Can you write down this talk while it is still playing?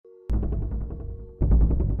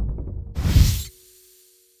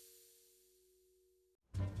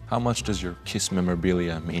How much does your KISS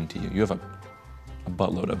memorabilia mean to you? You have a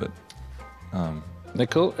buttload of it.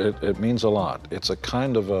 Nickel, it means a lot. It's a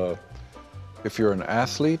kind of a, if you're an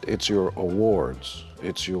athlete, it's your awards.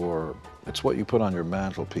 It's what you put on your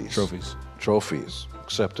mantelpiece. Trophies. Trophies.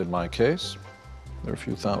 Except in my case, there are a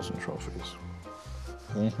few thousand trophies.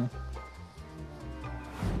 Mm-hmm.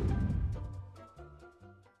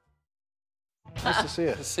 Nice to see you.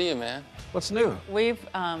 Good to see you, man. What's new? We've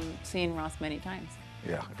seen Ross many times.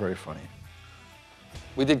 Yeah, very funny.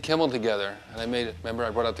 We did Kimmel together, and I made it. Remember, I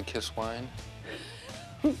brought out the KISS wine?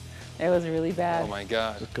 It was really bad. Oh, my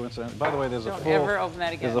God. Just coincidence. By the way, there's Don't ever open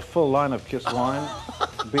that again. There's a full line of KISS wine,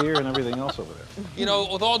 beer, and everything else over there. You know,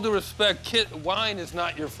 with all due respect, wine is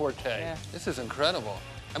not your forte. Yeah. This is incredible.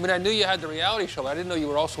 I mean, I knew you had the reality show, but I didn't know you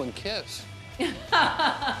were also in KISS.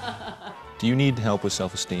 Do you need help with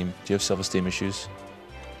self-esteem? Do you have self-esteem issues?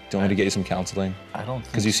 Do you want me to get you some counseling? I don't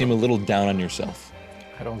think Because you seem a little down on yourself.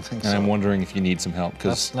 I don't think And so. I'm wondering if you need some help.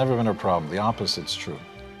 That's never been a problem. The opposite's true.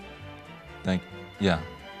 Yeah,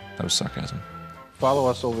 that was sarcasm. Follow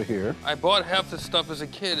us over here. I bought half this stuff as a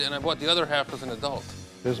kid, and I bought the other half as an adult.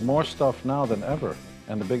 There's more stuff now than ever.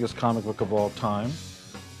 And the biggest comic book of all time.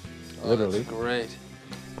 Literally. That's great.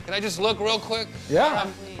 Can I just look real quick? Yeah.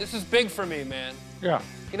 This is big for me, man. Yeah.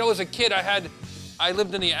 You know, as a kid, I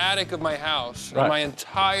lived in the attic of my house, Right. and my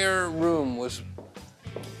entire room was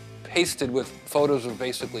pasted with photos of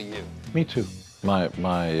basically you. Me too. My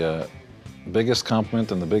biggest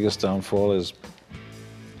compliment and the biggest downfall is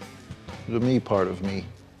the me part of me.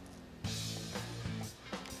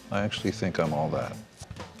 I actually think I'm all that.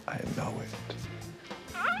 I know it.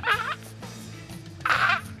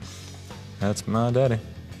 That's my daddy.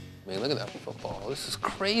 I mean, look at that football. This is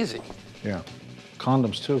crazy. Yeah.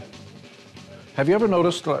 Condoms too. Have you ever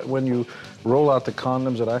noticed when you roll out the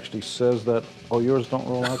condoms, it actually says that, oh, yours don't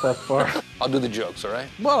roll out that far? I'll do the jokes, all right?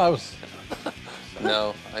 Well, I was...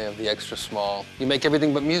 No, I have the extra small. You make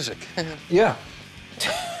everything but music. Yeah.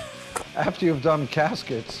 After you've done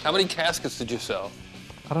caskets. How many caskets did you sell?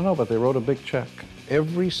 I don't know, but they wrote a big check.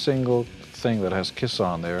 Every single thing that has KISS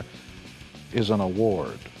on there is an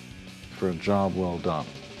award for a job well done.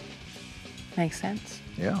 Makes sense.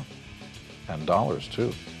 Yeah. And dollars,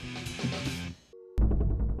 too.